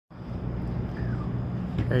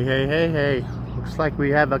Hey, hey, hey, hey. Looks like we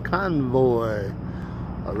have a convoy.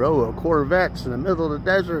 A row of Corvettes in the middle of the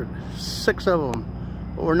desert. 6 of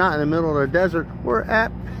them. But we're not in the middle of the desert. We're at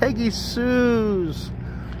Peggy Sue's.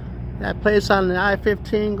 That place on the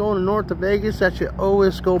I-15 going north of Vegas that you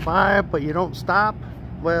always go by, but you don't stop.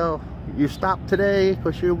 Well, you stopped today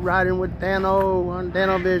because you're riding with Dano on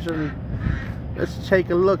Dino-Vision. Let's take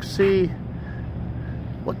a look, see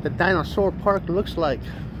what the Diner-Saur park looks like.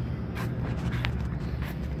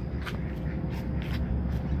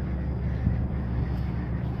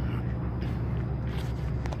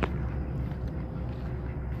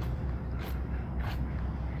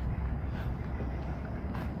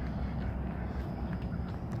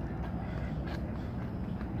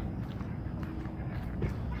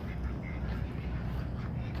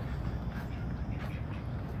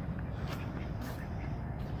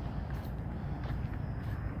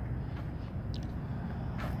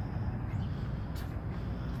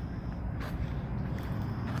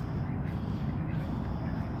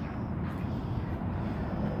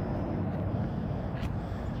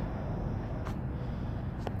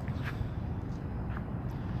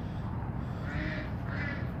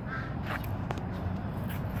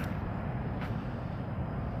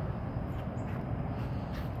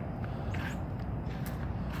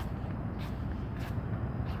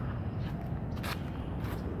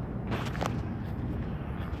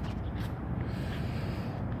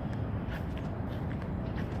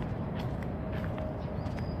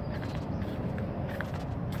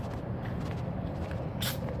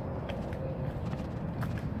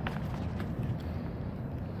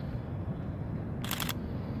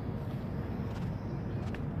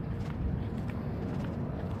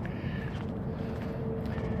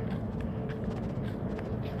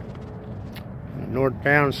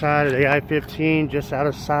 Northbound side of the I-15, just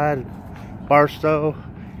outside Barstow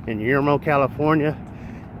in Yermo, California.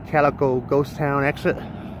 Calico Ghost Town exit.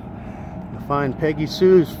 You'll find Peggy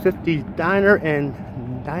Sue's 50's Diner and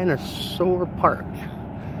Diner-Saur Park.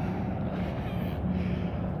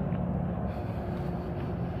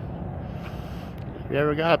 You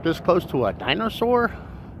ever got up this close to a dinosaur?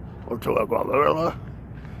 Or to a gorilla?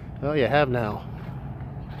 Well, you have now.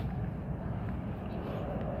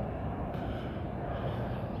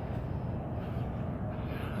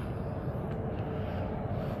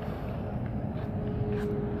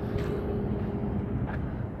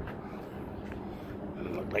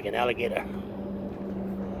 Look like an alligator.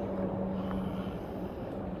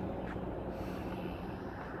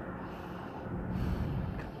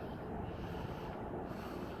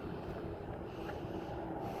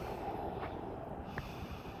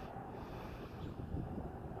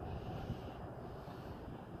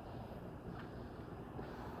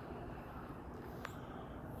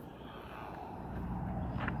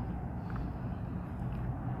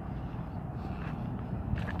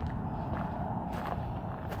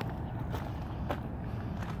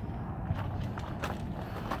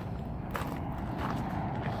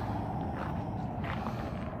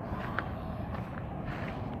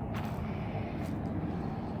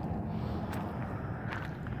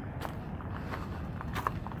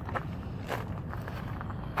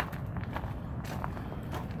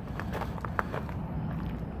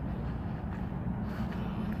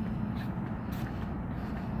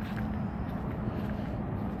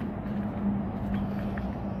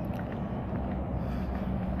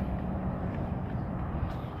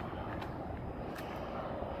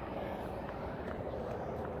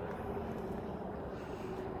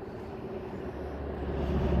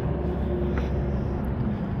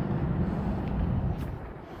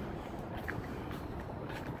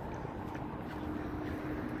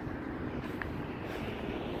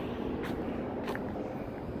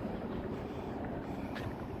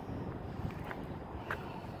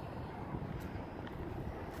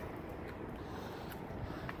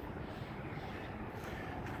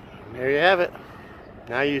 There you have it.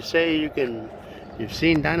 Now you say you've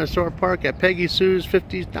seen Diner-Saur Park at Peggy Sue's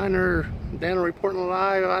 50's Diner. Dano reporting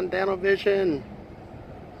live on Dino-Vision.